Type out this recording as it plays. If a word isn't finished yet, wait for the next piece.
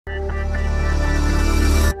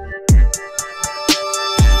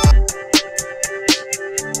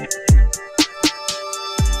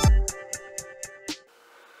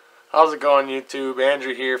How's it going, YouTube?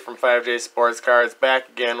 Andrew here from 5J Sports Cards, back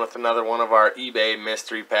again with another one of our eBay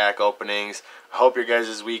mystery pack openings. I hope your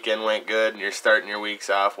guys' weekend went good and you're starting your weeks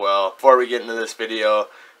off well. Before we get into this video,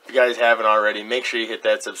 if you guys haven't already, make sure you hit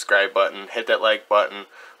that subscribe button, hit that like button,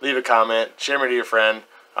 leave a comment, share me to your friend.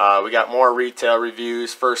 We got more retail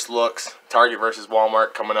reviews, first looks, Target versus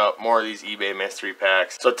Walmart coming up, more of these eBay mystery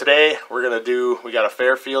packs. So today we got a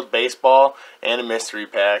Fairfield baseball and a mystery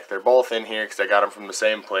pack. They're both in here because I got them from the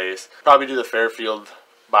same place. Probably do the Fairfield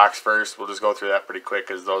box first. We'll just go through that pretty quick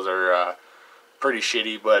because those are pretty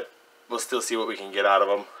shitty, but we'll still see what we can get out of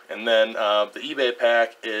them. And then the eBay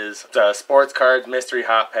pack is sports cards, mystery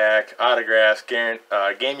hot pack, autographs,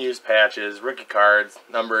 game used patches, rookie cards,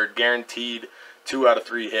 numbered, guaranteed 2 out of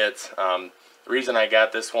 3 hits. The reason I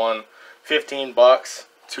got this one, 15 bucks,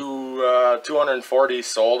 240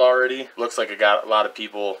 sold already. Looks like I got a lot of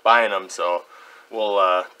people buying them, so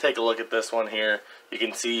we'll take a look at this one here. You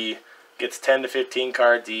can see gets 10 to 15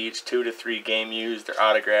 cards each, 2 to 3 game used, they're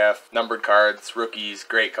autographed, numbered cards, rookies,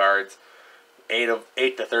 great cards.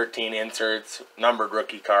 8 to 13 inserts, numbered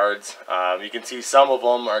rookie cards. You can see some of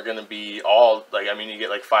them are going to be all, you get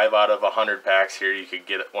like 5 out of 100 packs here. You could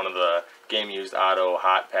get one of the game used auto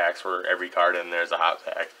hot packs where every card in there is a hot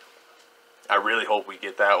pack. I really hope we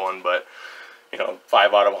get that one, but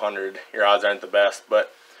 5 out of 100, your odds aren't the best.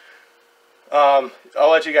 But I'll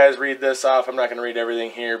let you guys read this off. I'm not going to read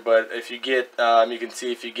everything here, but if you get, you can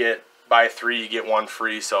see if you get buy 3, you get 1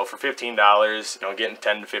 free. So for $15, getting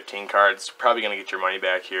 10 to 15 cards, probably going to get your money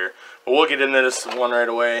back here. But we'll get into this one right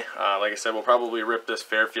away. Like I said, we'll probably rip this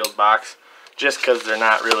Fairfield box just because they're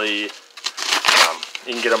not really, you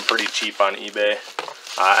can get them pretty cheap on eBay.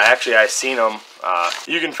 Actually, I seen them.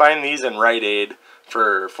 You can find these in Rite Aid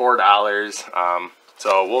for $4.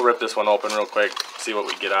 So we'll rip this one open real quick, see what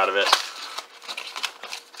we get out of it.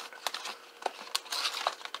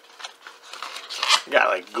 Got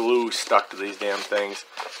like glue stuck to these damn things.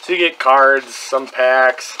 So you get cards, some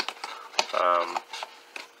packs.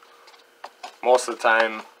 Most of the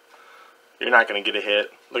time, you're not going to get a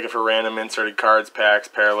hit. Looking for random inserted cards, packs,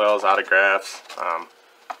 parallels, autographs.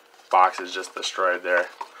 Box is just destroyed there.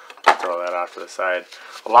 Throw that off to the side.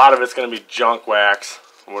 A lot of it's going to be junk wax.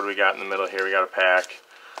 What do we got in the middle here? We got a pack.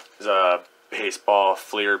 There's a baseball,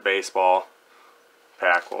 Fleer baseball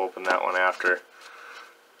pack. We'll open that one after.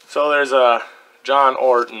 So there's a John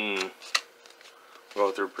Orton.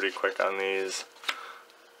 Go through pretty quick on these.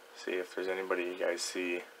 See if there's anybody you guys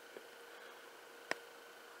see.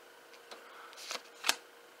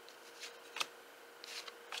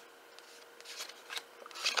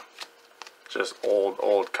 Just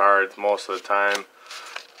old cards most of the time.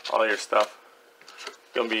 All your stuff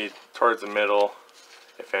gonna be towards the middle,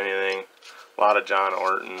 if anything. A lot of John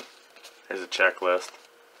Orton. Here's a checklist.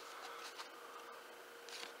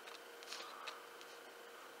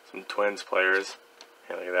 Some Twins players.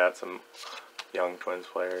 Yeah, look at that. Some young Twins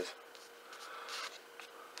players.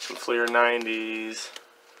 Some Fleer 90s.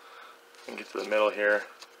 And get to the middle here.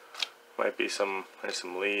 Might be some. There's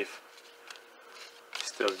some Leaf.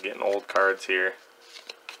 Still getting old cards here.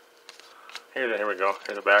 Here we go.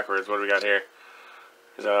 Here's a backwards. What do we got here?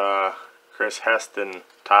 There's a Chris Heston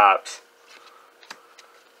Topps.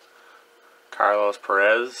 Carlos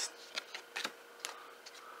Perez.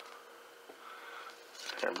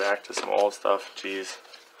 And back to some old stuff. Jeez.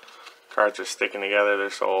 Cards are sticking together.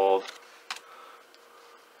 They're so old.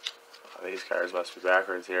 Oh, these cards must be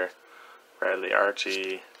backwards here. Bradley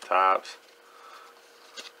Archie, Topps.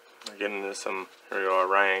 We're getting into some, here we go,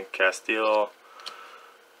 Ryan Castillo.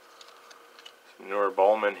 Some newer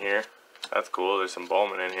Bowman here. That's cool. There's some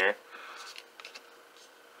Bowman in here.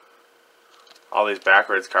 All these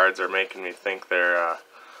backwards cards are making me think there's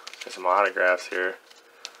some autographs here.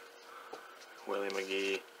 Willie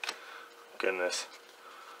McGee. Goodness.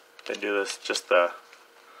 They do this just to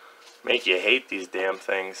make you hate these damn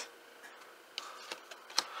things.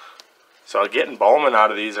 So getting Bowman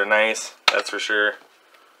out of these are nice, that's for sure.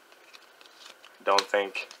 Don't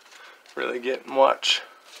think really getting much.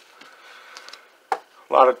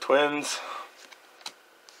 A lot of Twins.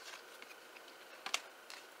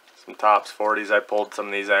 Some Topps 40s. I pulled some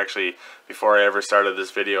of these actually before I ever started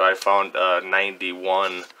this video. I found a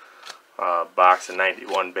 91 box of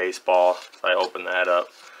 91 baseball. So I opened that up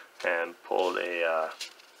and pulled a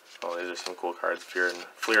oh, these are some cool cards. Fleer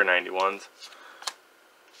 91s.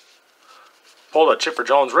 Pulled a Chipper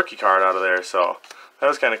Jones rookie card out of there, so that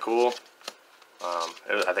was kind of cool.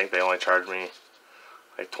 I think they only charged me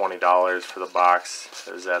like $20 for the box.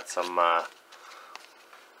 It was at some like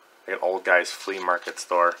an old guy's flea market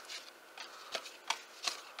store.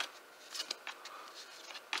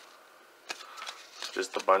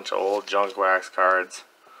 just a bunch of old junk wax cards.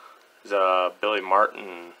 There's Billy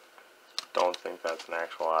Martin. Don't think that's an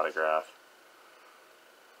actual autograph.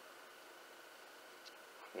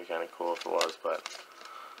 It'd be kind of cool if it was, but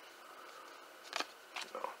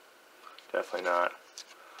no, definitely not.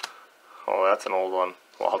 Oh, that's an old one.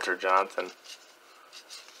 Walter Johnson,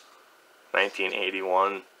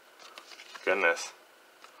 1981. Goodness.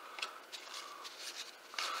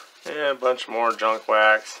 Yeah, a bunch more junk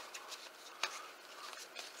wax.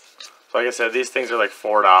 So like I said, these things are like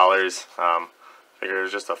 $4. Figured it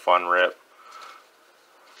was just a fun rip.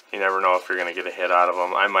 You never know if you're going to get a hit out of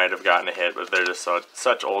them. I might have gotten a hit, but they're just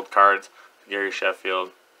such old cards. Gary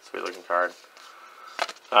Sheffield, sweet looking card.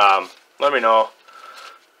 Let me know.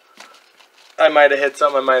 I might have hit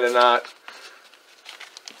some, I might have not.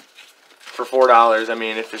 For $4, I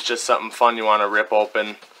mean, if it's just something fun you want to rip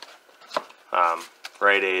open,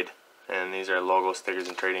 Rite Aid. And these are logo stickers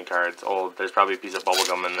and trading cards. Old. There's probably a piece of bubble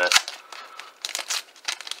gum in this.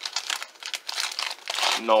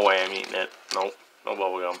 No way I'm eating it. Nope. No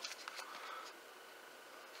bubble gum.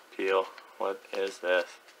 Peel. What is this?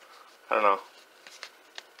 I don't know.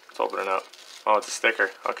 Let's open it up. Oh, it's a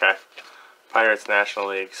sticker. Okay. Pirates National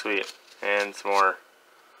League. Sweet. And some more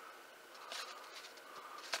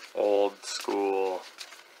old school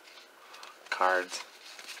cards.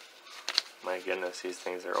 My goodness, these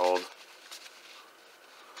things are old.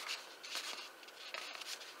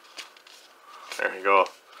 There we go.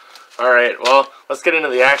 Alright, well, let's get into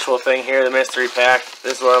the actual thing here, the mystery pack.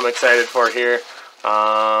 This is what I'm excited for here.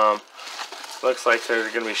 Looks like they're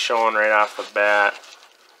going to be showing right off the bat.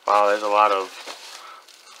 Wow, there's a lot of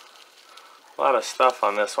stuff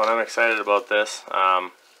on this one. I'm excited about this.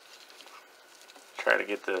 Try to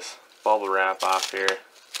get this bubble wrap off here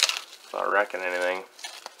without wrecking anything.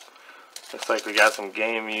 Looks like we got some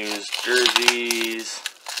game used jerseys.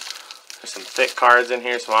 There's some thick cards in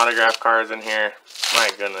here, some autograph cards in here. My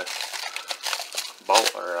goodness.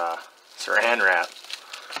 Saran wrap.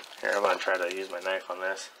 Here, I'm going to try to use my knife on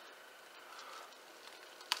this.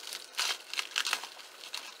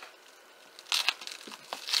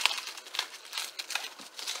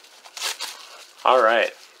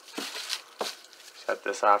 Alright. Set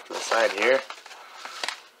this off to the side here.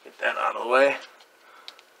 Get that out of the way.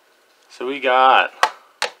 So we got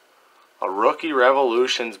a Rookie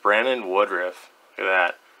Revolutions Brandon Woodruff. Look at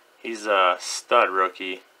that. He's a stud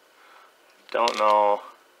rookie. Don't know.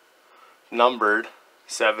 Numbered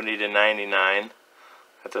 70 to 99.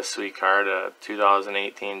 That's a sweet card.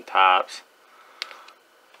 2018 Topps.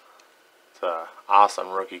 It's an awesome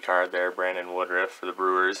rookie card there. Brandon Woodruff for the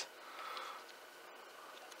Brewers.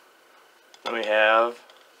 Then we have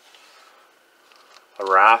a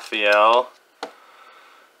Rafael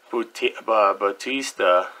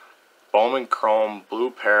Bautista Bowman Chrome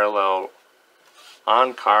Blue Parallel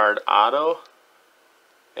on-card auto.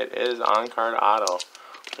 It is on-card auto.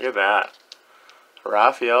 Look at that.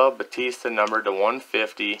 Rafael Bautista numbered to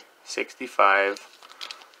 150, 65.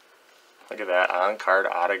 Look at that on-card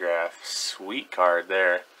autograph. Sweet card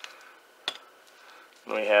there.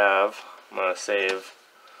 And we have, I'm going to save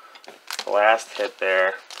the last hit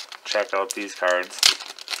there. Check out these cards.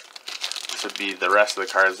 This would be the rest of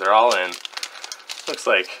the cards. They're all in. Looks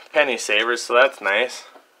like penny savers, so that's nice.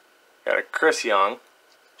 Got a Chris Young.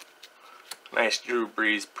 Nice Drew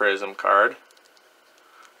Brees Prism card.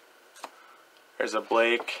 There's a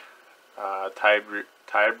Blake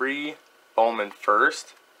Tybee Bowman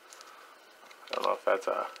First. I don't know if that's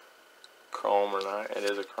a chrome or not. It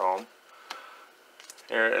is a chrome.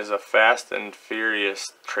 Here is a Fast and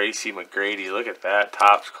Furious Tracy McGrady. Look at that.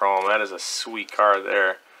 Topps chrome. That is a sweet card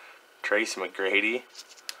there. Tracy McGrady.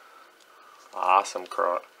 Awesome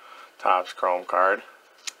Topps chrome card.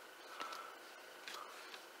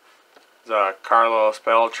 There's a Carlos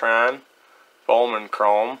Beltran Bowman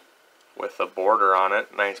chrome with a border on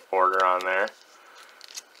it. Nice border on there.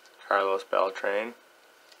 Carlos Beltran.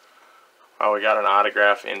 Oh, we got an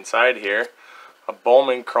autograph inside here. A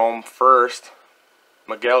Bowman chrome First.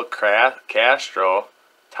 Miguel Castro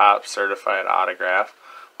top certified autograph.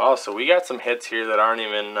 Oh, so we got some hits here that aren't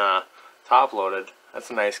even top loaded. That's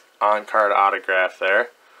a nice on-card autograph there.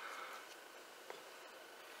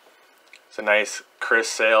 It's a nice Chris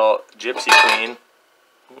Sale Gypsy Queen.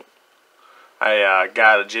 I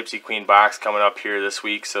got a Gypsy Queen box coming up here this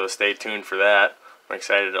week, so stay tuned for that. I'm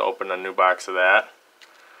excited to open a new box of that.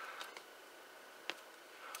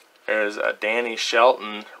 There's a Danny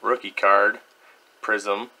Shelton rookie card.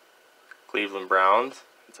 Prism, Cleveland Browns.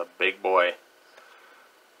 It's a big boy.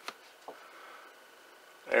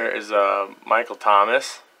 There is a Michael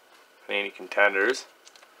Thomas, Panini Contenders.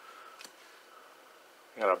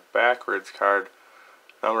 Got a backwards card.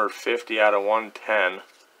 Number 50 out of 110.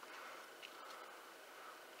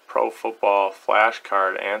 Pro Football Flash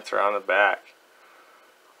Card, answer on the back.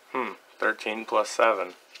 13 plus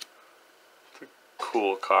 7. It's a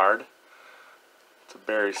cool card. It's a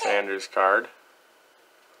Barry Sanders card.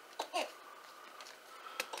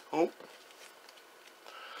 Oh.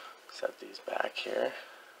 Set these back here.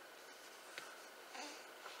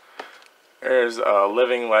 There's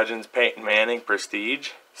Living Legends Peyton Manning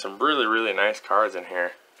Prestige. Some really, really nice cards in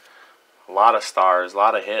here. A lot of stars, a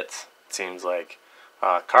lot of hits, it seems like.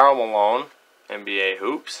 Karl Malone, NBA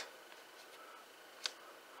Hoops.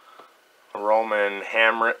 Roman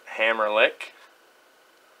Hammerlick.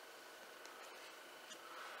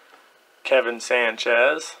 Kevin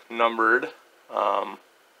Sanchez, numbered.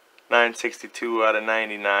 962 out of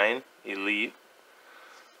 99. Elite.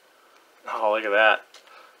 Oh, look at that.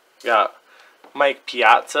 Got Mike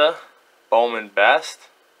Piazza, Bowman Best.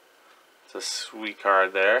 It's a sweet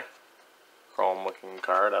card there. Chrome looking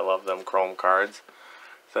card. I love them chrome cards.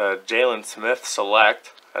 It's a Jalen Smith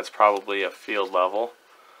Select. That's probably a field level.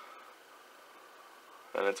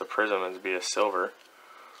 And it's a prism. It'd be a silver.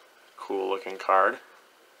 Cool looking card.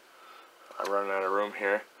 I'm running out of room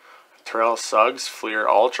here. Terrell Suggs Fleer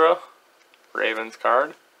Ultra. Ravens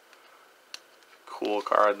card. Cool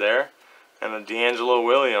card there. And a D'Angelo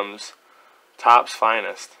Williams Topps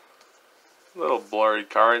Finest. Little blurry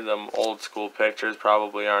card. Them old school pictures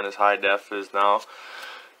probably aren't as high def as now.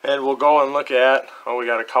 And we'll go and look at, oh, we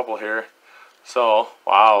got a couple here. So,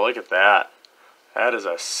 wow, look at that. That is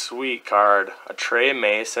a sweet card. A Trey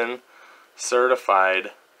Mason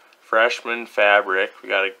certified freshman fabric. We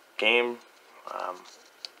got a game, let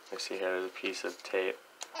me see here, there's a piece of tape.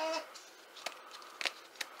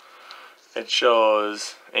 It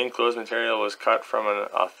shows enclosed material was cut from an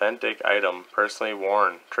authentic item, personally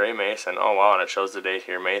worn. Trey Mason. Oh wow, and it shows the date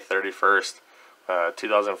here, May 31st,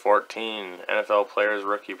 2014. NFL Players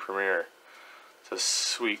Rookie Premiere. It's a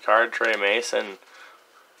sweet card, Trey Mason.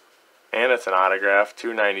 And it's an autograph,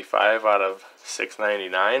 $2.95 out of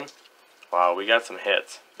 $6.99. Wow, we got some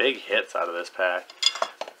hits. Big hits out of this pack.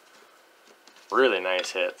 Really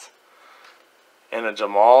nice hits. And a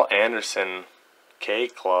Jamal Anderson K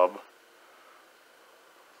Club.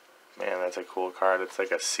 Man, that's a cool card. It's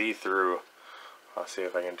like a see-through. I'll see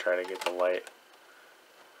if I can try to get the light.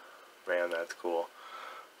 Man, that's cool.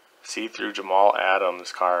 See-through Jamal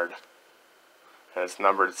Adams card. And it's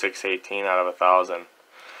numbered 618 out of 1,000.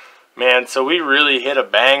 Man, so we really hit a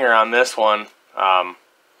banger on this one.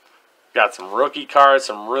 Got some rookie cards,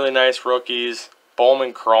 some really nice rookies.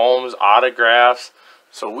 Bowman Chromes, autographs.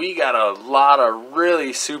 So we got a lot of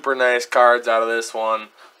really super nice cards out of this one.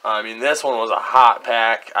 I mean, this one was a hot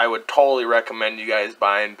pack. I would totally recommend you guys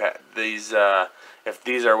buying these. If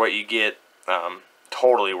these are what you get,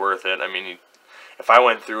 totally worth it. I mean, if I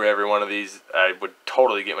went through every one of these, I would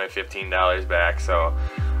totally get my $15 back. So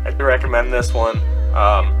I do recommend this one.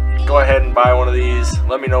 Go ahead and buy one of these.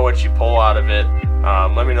 Let me know what you pull out of it.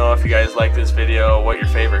 Let me know if you guys like this video, what your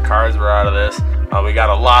favorite cards were out of this. We got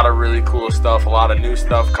a lot of really cool stuff, a lot of new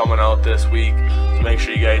stuff coming out this week. So make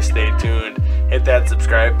sure you guys stay tuned. Hit that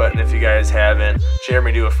subscribe button if you guys haven't. Share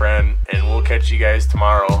me to a friend, and we'll catch you guys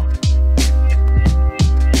tomorrow.